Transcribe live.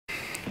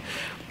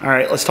All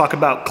right, let's talk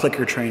about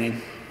clicker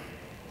training.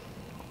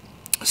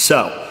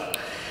 So,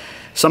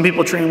 some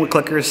people train with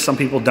clickers, some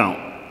people don't.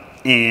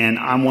 And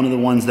I'm one of the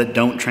ones that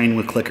don't train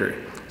with clicker.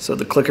 So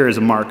the clicker is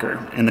a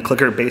marker, and the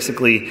clicker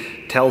basically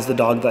tells the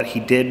dog that he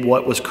did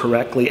what was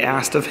correctly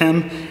asked of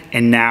him,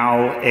 and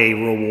now a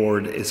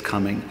reward is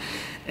coming.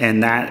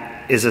 And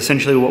that is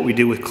essentially what we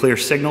do with clear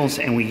signals,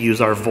 and we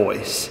use our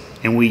voice,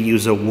 and we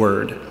use a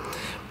word.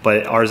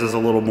 But ours is a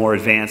little more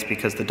advanced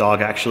because the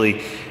dog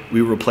actually,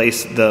 we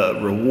replace the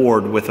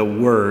reward with a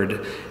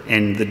word,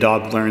 and the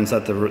dog learns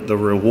that the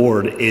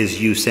reward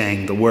is you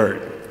saying the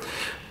word.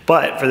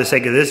 But for the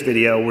sake of this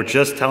video, we're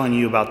just telling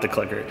you about the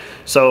clicker.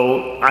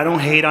 So I don't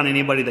hate on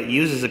anybody that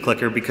uses a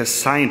clicker because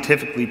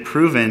scientifically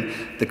proven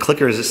the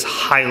clicker is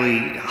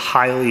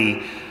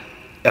highly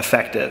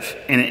effective,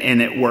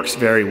 and it works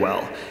very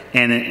well.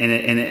 And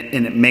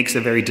it makes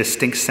a very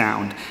distinct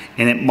sound,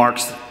 and it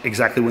marks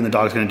exactly when the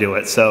dog's gonna do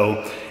it.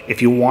 So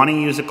if you wanna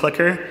use a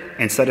clicker,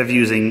 instead of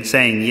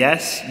saying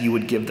yes, you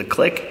would give the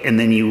click, and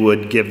then you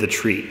would give the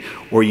treat,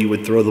 or you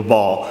would throw the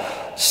ball.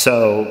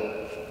 So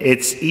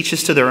it's each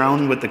is to their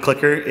own with the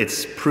clicker.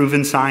 It's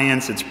proven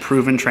science, it's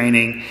proven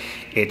training.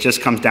 It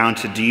just comes down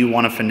to, do you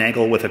want to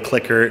finagle with a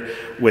clicker,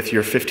 with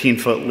your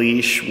 15-foot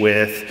leash,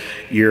 with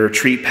your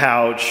treat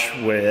pouch,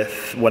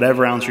 with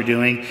whatever else you're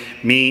doing?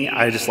 Me,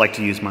 I just like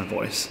to use my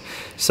voice.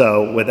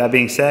 So with that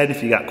being said,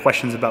 if you got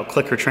questions about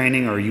clicker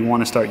training or you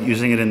want to start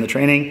using it in the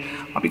training,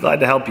 I'll be glad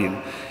to help you.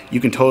 You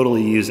can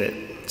totally use it.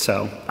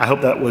 So I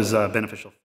hope that was beneficial.